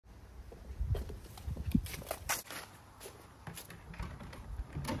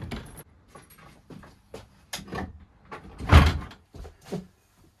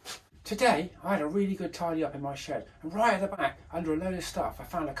Today I had a really good tidy up in my shed, and right at the back under a load of stuff I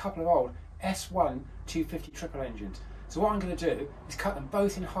found a couple of old S1 250 triple engines. So what I'm going to do is cut them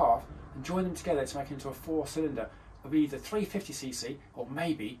both in half and join them together to make it into a 4-cylinder of either 350cc or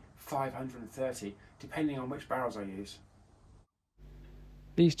maybe 530, depending on which barrels I use.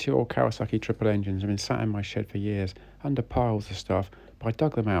 These two old Kawasaki triple engines have been sat in my shed for years under piles of stuff, but I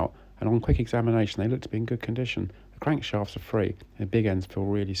dug them out and on quick examination they look to be in good condition. The crankshafts are free and the big ends feel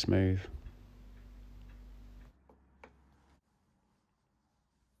really smooth.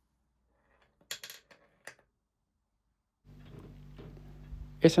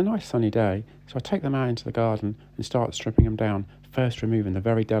 It's a nice sunny day, so I take them out into the garden and start stripping them down, first removing the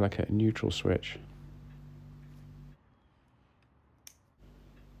very delicate neutral switch.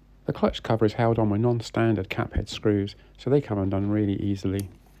 The clutch cover is held on with non-standard cap head screws, so they come undone really easily.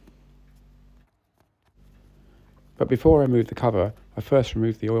 But before I remove the cover, I first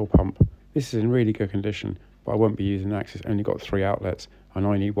remove the oil pump. This is in really good condition, but I won't be using that because it's only got 3 outlets and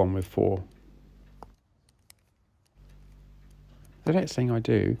I need one with 4. The next thing I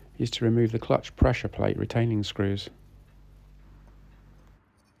do is to remove the clutch pressure plate retaining screws.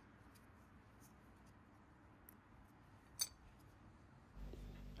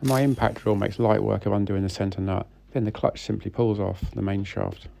 And my impact drill makes light work of undoing the centre nut, then the clutch simply pulls off the main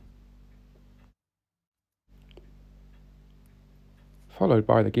shaft. Followed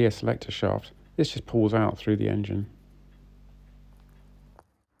by the gear selector shaft. This just pulls out through the engine.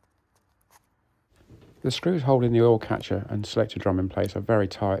 The screws holding the oil catcher and selector drum in place are very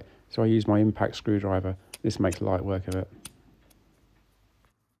tight, so I use my impact screwdriver. This makes light work of it.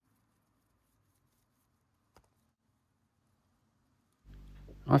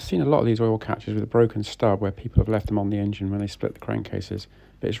 I've seen a lot of these oil catchers with a broken stub where people have left them on the engine when they split the crankcases,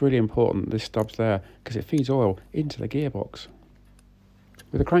 but it's really important this stub's there because it feeds oil into the gearbox.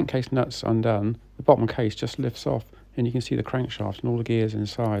 With the crankcase nuts undone, the bottom case just lifts off and you can see the crankshaft and all the gears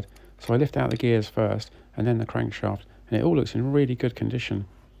inside. So I lift out the gears first and then the crankshaft, and it all looks in really good condition.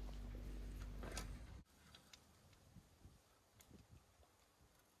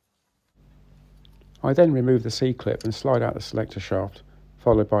 I then remove the C-clip and slide out the selector shaft,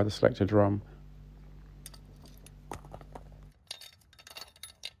 followed by the selector drum.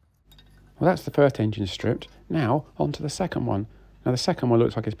 Well, that's the first engine stripped. Now on to the second one. Now the second one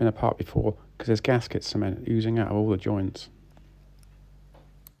looks like it's been apart before because there's gasket cement oozing out of all the joints.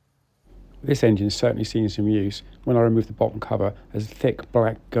 This engine's certainly seen some use. When I remove the bottom cover, there's a thick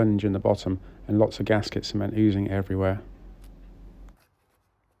black gunge in the bottom and lots of gasket cement oozing everywhere.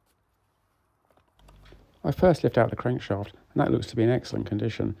 I first lift out the crankshaft and that looks to be in excellent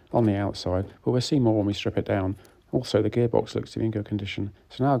condition on the outside, but we'll see more when we strip it down. Also the gearbox looks to be in good condition.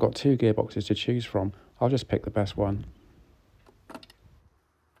 So now I've got 2 gearboxes to choose from. I'll just pick the best one.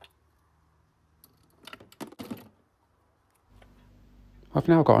 I've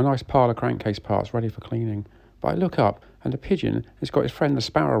now got a nice pile of crankcase parts ready for cleaning, but I look up and a pigeon has got his friend the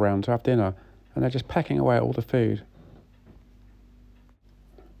sparrow around to have dinner and they're just pecking away at all the food.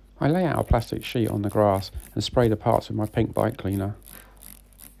 I lay out a plastic sheet on the grass and spray the parts with my pink bike cleaner.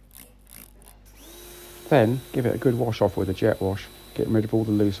 Then give it a good wash off with a jet wash, getting rid of all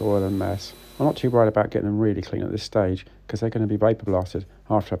the loose oil and mess. I'm not too worried about getting them really clean at this stage because they're going to be vapour blasted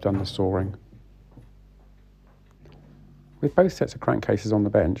after I've done the sawing. With both sets of crankcases on the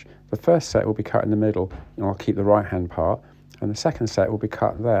bench, the first set will be cut in the middle and I'll keep the right hand part, and the second set will be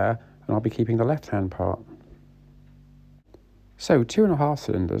cut there and I'll be keeping the left hand part. So 2.5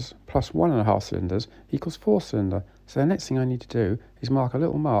 cylinders plus 1.5 cylinders equals 4 cylinder, so the next thing I need to do is mark a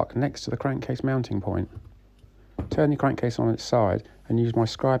little mark next to the crankcase mounting point. Turn the crankcase on its side and use my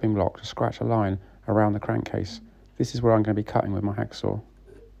scribing block to scratch a line around the crankcase. This is where I'm going to be cutting with my hacksaw.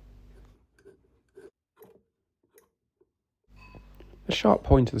 The sharp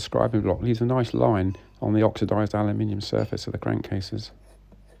point of the scribing block leaves a nice line on the oxidised aluminium surface of the crankcases.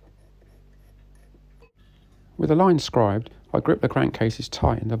 With the line scribed, I grip the crankcases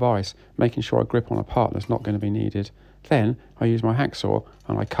tight in the vise, making sure I grip on a part that's not going to be needed. Then I use my hacksaw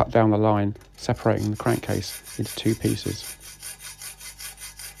and I cut down the line, separating the crankcase into 2 pieces.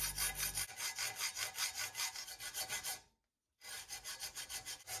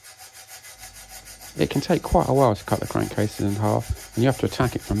 It can take quite a while to cut the crankcases in half, and you have to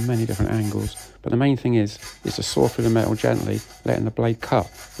attack it from many different angles, but the main thing is to saw through the metal gently, letting the blade cut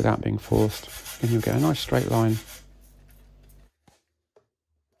without being forced, and you'll get a nice straight line.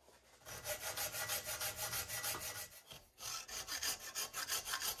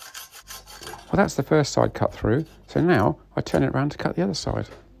 Well, that's the first side cut through, so now I turn it around to cut the other side.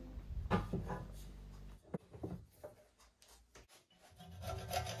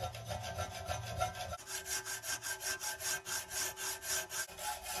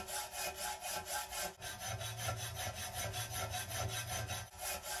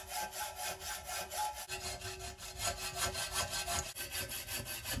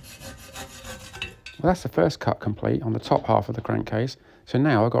 Well, that's the first cut complete on the top half of the crankcase, so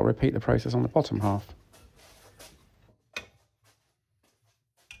now I've got to repeat the process on the bottom half.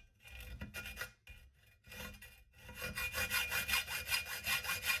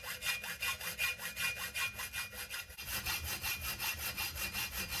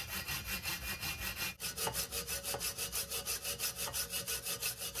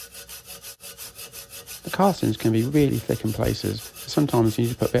 The castings can be really thick in places, so sometimes you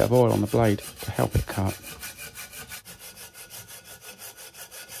need to put a bit of oil on the blade to help it cut.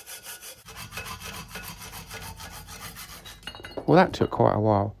 Well, that took quite a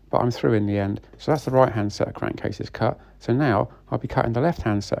while, but I'm through in the end. So that's the right hand set of crankcases cut. So now I'll be cutting the left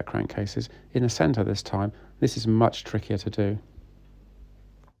hand set of crankcases in the centre this time. This is much trickier to do.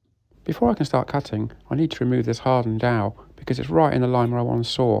 Before I can start cutting, I need to remove this hardened dowel because it's right in the line where I want to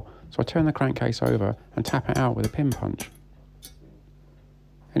saw. So I turn the crankcase over and tap it out with a pin punch.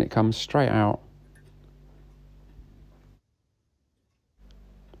 And it comes straight out.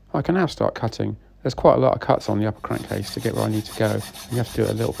 I can now start cutting. There's quite a lot of cuts on the upper crankcase to get where I need to go. You have to do it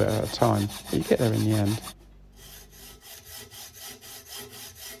a little bit at a time, but you get there in the end.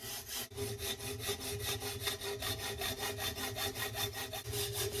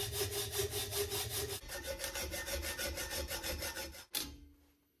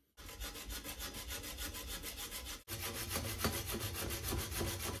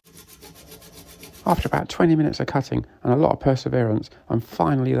 After about 20 minutes of cutting and a lot of perseverance, I'm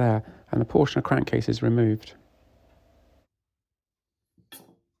finally there and the portion of crankcase is removed.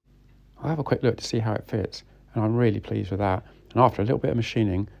 I'll have a quick look to see how it fits, and I'm really pleased with that. And after a little bit of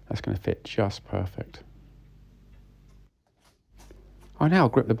machining, that's going to fit just perfect. I now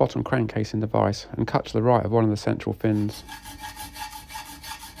grip the bottom crankcase in the vise and cut to the right of one of the central fins.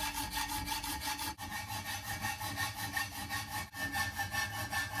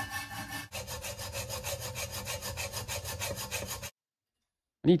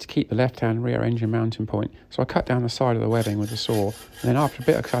 I need to keep the left-hand rear engine mounting point, so I cut down the side of the webbing with a saw, and then after a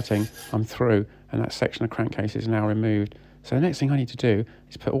bit of cutting, I'm through, and that section of crankcase is now removed. So the next thing I need to do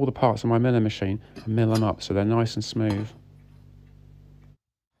is put all the parts on my milling machine and mill them up so they're nice and smooth.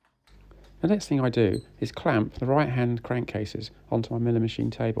 The next thing I do is clamp the right-hand crankcases onto my milling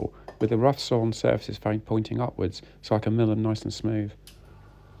machine table with the rough sawn surfaces pointing upwards so I can mill them nice and smooth.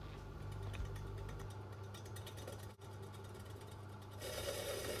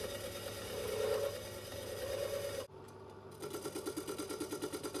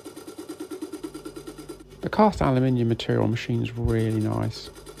 The cast aluminium material machine is really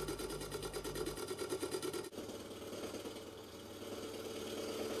nice.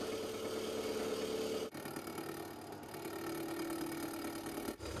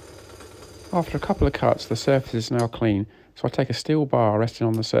 After a couple of cuts, the surface is now clean, so I take a steel bar resting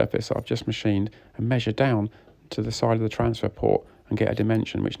on the surface that I've just machined and measure down to the side of the transfer port and get a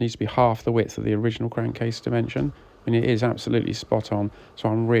dimension which needs to be half the width of the original crankcase dimension. And it is absolutely spot on, so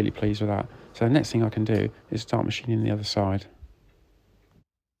I'm really pleased with that. So the next thing I can do is start machining the other side.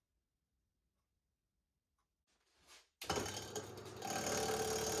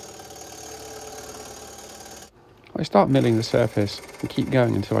 I start milling the surface and keep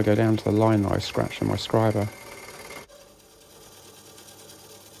going until I go down to the line that I scratched on my scriber.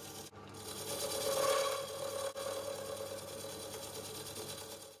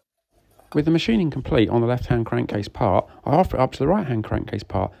 With the machining complete on the left-hand crankcase part, I offer it up to the right-hand crankcase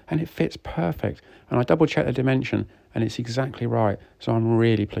part and it fits perfect. And I double check the dimension and it's exactly right, so I'm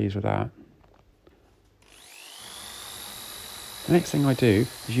really pleased with that. The next thing I do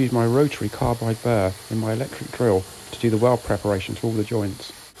is use my rotary carbide burr in my electric drill to do the weld preparation to all the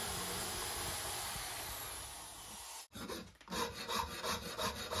joints.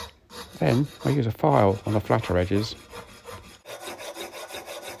 Then I use a file on the flatter edges .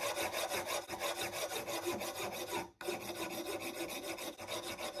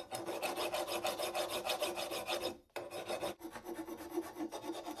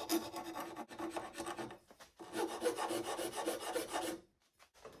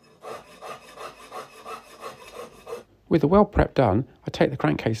 With the weld prep done, I take the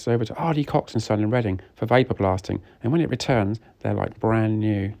crankcases over to R.D. Cox & Son in Reading for vapour blasting, and when it returns, they're like brand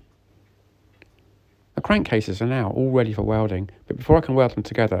new. The crankcases are now all ready for welding, but before I can weld them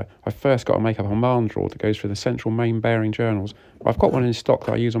together, I've first got to make up a mandrel that goes through the central main bearing journals. I've got one in stock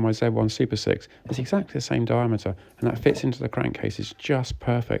that I use on my Z1 Super 6. It's exactly the same diameter, and that fits into the crankcases just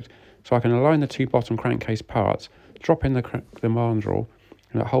perfect. So I can align the two bottom crankcase parts, drop in the mandrel,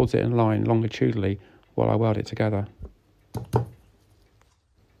 and it holds it in line longitudinally while I weld it together.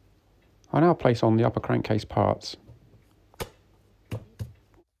 I now place on the upper crankcase parts.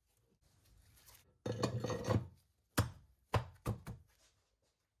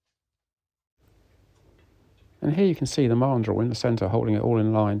 And here you can see the mandrel in the centre holding it all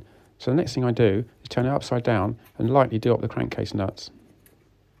in line. So the next thing I do is turn it upside down and lightly do up the crankcase nuts.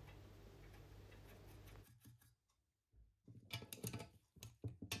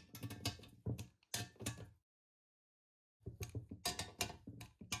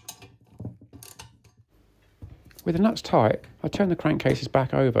 With the nuts tight, I turn the crankcases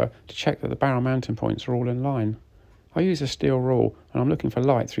back over to check that the barrel mounting points are all in line. I use a steel rule and I'm looking for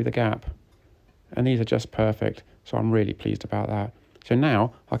light through the gap. And these are just perfect, so I'm really pleased about that. So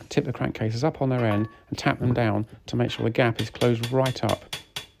now I can tip the crankcases up on their end and tap them down to make sure the gap is closed right up.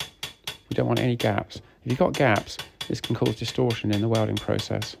 We don't want any gaps. If you've got gaps, this can cause distortion in the welding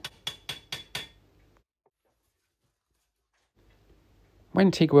process.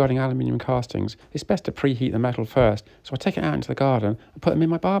 When TIG welding aluminium castings, it's best to preheat the metal first, so I take it out into the garden and put them in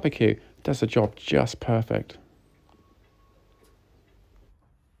my barbecue. It does the job just perfect.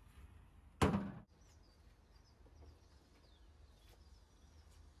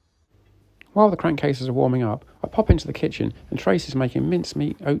 While the crankcases are warming up, I pop into the kitchen and Tracey's making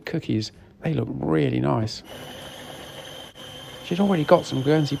mincemeat oat cookies. They look really nice. She'd already got some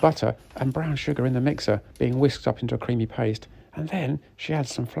Guernsey butter and brown sugar in the mixer being whisked up into a creamy paste, and then she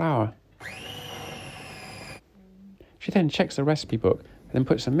adds some flour. She then checks the recipe book and then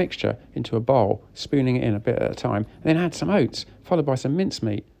puts the mixture into a bowl, spooning it in a bit at a time, and then adds some oats, followed by some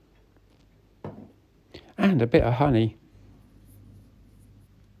mincemeat and a bit of honey.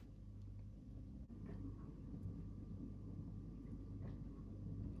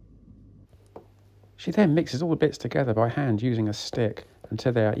 She then mixes all the bits together by hand using a stick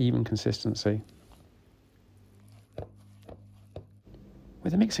until they are even consistency.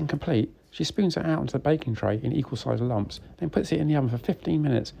 With the mixing complete, she spoons it out onto the baking tray in equal sized lumps, then puts it in the oven for 15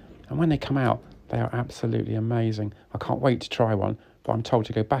 minutes, and when they come out, they are absolutely amazing. I can't wait to try one, but I'm told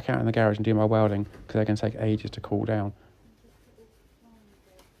to go back out in the garage and do my welding because they're going to take ages to cool down.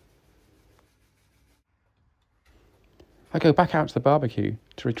 I go back out to the barbecue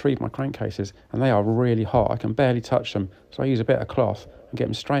to retrieve my crankcases, and they are really hot. I can barely touch them, so I use a bit of cloth and get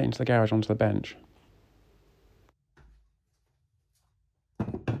them straight into the garage onto the bench.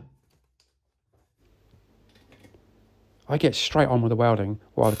 I get straight on with the welding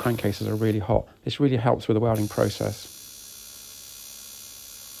while the crankcases are really hot. This really helps with the welding process.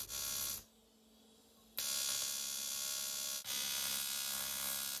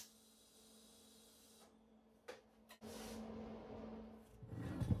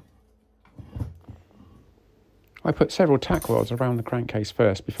 I put several tack welds around the crankcase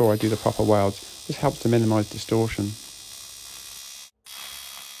first before I do the proper welds. This helps to minimise distortion.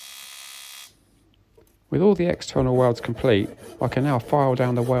 With all the external welds complete, I can now file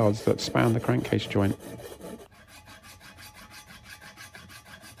down the welds that span the crankcase joint.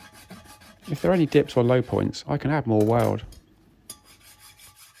 If there are any dips or low points, I can add more weld.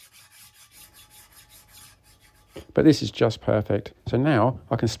 But this is just perfect, so now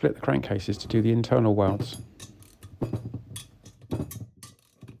I can split the crankcases to do the internal welds.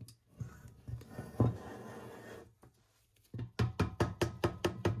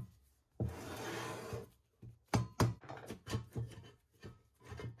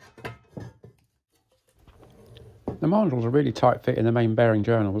 The mandrels are really tight fit in the main bearing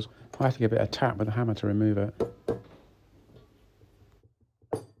journals. I have to give it a tap with a hammer to remove it.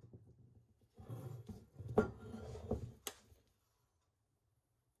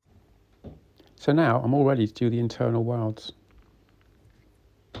 So now I'm all ready to do the internal welds.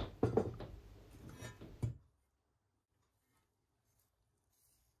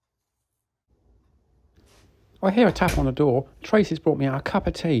 I hear a tap on the door. Tracey's brought me out a cup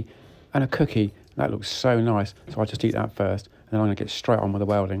of tea and a cookie. That looks so nice, so I'll just eat that first, and then I'm going to get straight on with the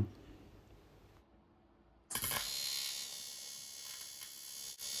welding.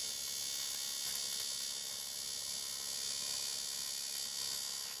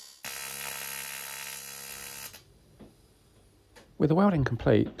 With the welding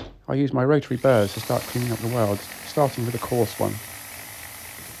complete, I use my rotary burrs to start cleaning up the welds, starting with the coarse one.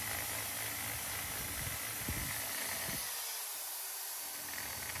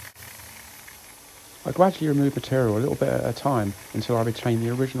 I gradually remove material a little bit at a time until I retain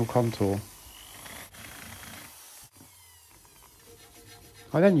the original contour.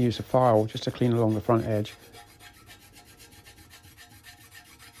 I then use a file just to clean along the front edge.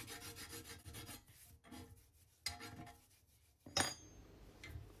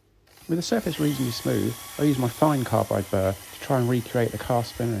 With the surface reasonably smooth, I use my fine carbide burr to try and recreate the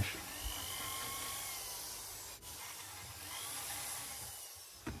cast finish.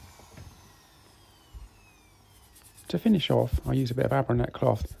 To finish off, I use a bit of abranet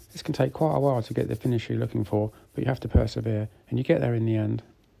cloth. This can take quite a while to get the finish you're looking for, but you have to persevere, and you get there in the end.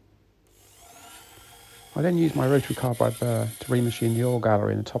 I then use my rotary carbide burr to remachine the oil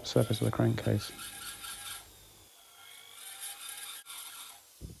gallery in the top surface of the crankcase.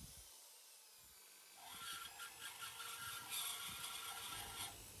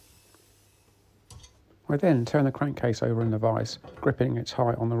 I then turn the crankcase over in the vise, gripping its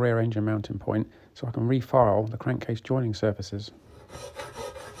height on the rear engine mounting point so I can refile the crankcase joining surfaces.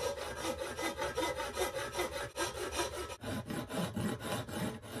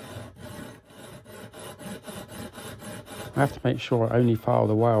 I have to make sure I only file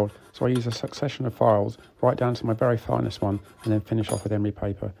the weld, so I use a succession of files right down to my very finest one and then finish off with emery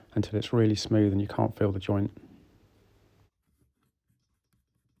paper until it's really smooth and you can't feel the joint.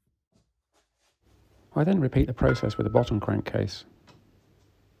 I then repeat the process with the bottom crankcase.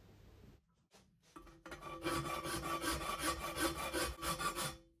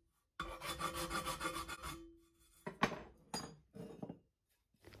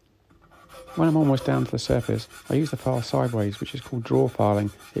 When I'm almost down to the surface, I use the file sideways, which is called draw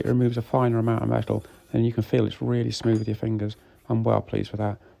filing. It removes a finer amount of metal, and you can feel it's really smooth with your fingers. I'm well pleased with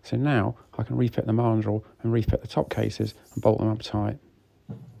that. So now I can refit the mandrel and refit the top cases and bolt them up tight.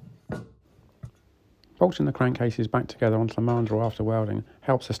 Bolting the crankcases back together onto the mandrel after welding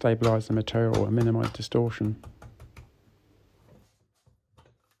helps to stabilise the material and minimise distortion.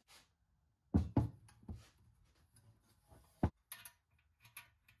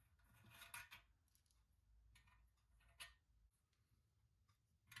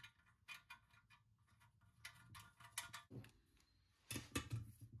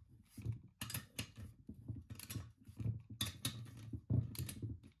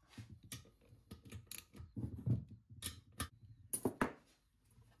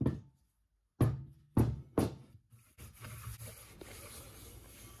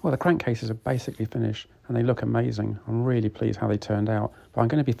 Well, the crankcases are basically finished and they look amazing. I'm really pleased how they turned out. But I'm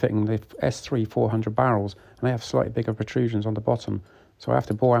going to be fitting the S3 400 barrels and they have slightly bigger protrusions on the bottom, so I have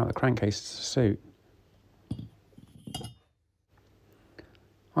to bore out the crankcases to suit.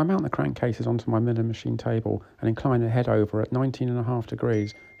 I mount the crankcases onto my milling machine table and incline the head over at 19.5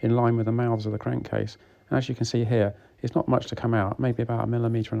 degrees in line with the mouths of the crankcase. And as you can see here, it's not much to come out, maybe about 1.5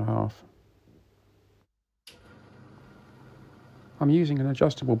 millimeters. I'm using an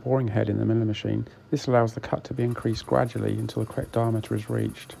adjustable boring head in the milling machine. This allows the cut to be increased gradually until the correct diameter is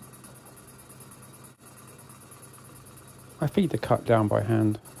reached. I feed the cut down by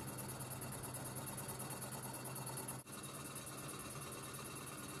hand.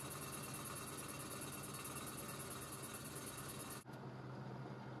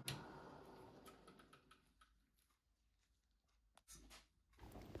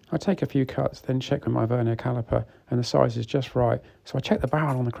 I take a few cuts, then check with my vernier caliper and the size is just right, so I check the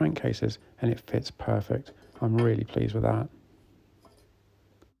barrel on the crankcases and it fits perfect. I'm really pleased with that.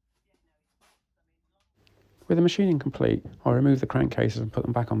 With the machining complete, I remove the crankcases and put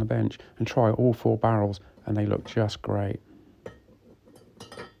them back on the bench and try all 4 barrels, and they look just great.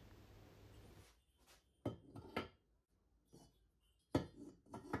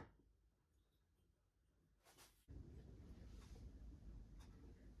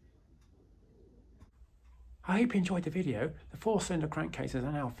 I hope you enjoyed the video. The 4-cylinder crankcases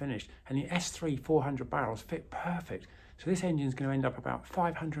are now finished and the S3 400 barrels fit perfect. So this engine is going to end up about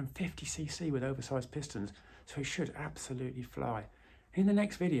 550cc with oversized pistons, so it should absolutely fly. In the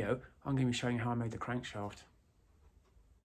next video, I'm going to be showing how I made the crankshaft.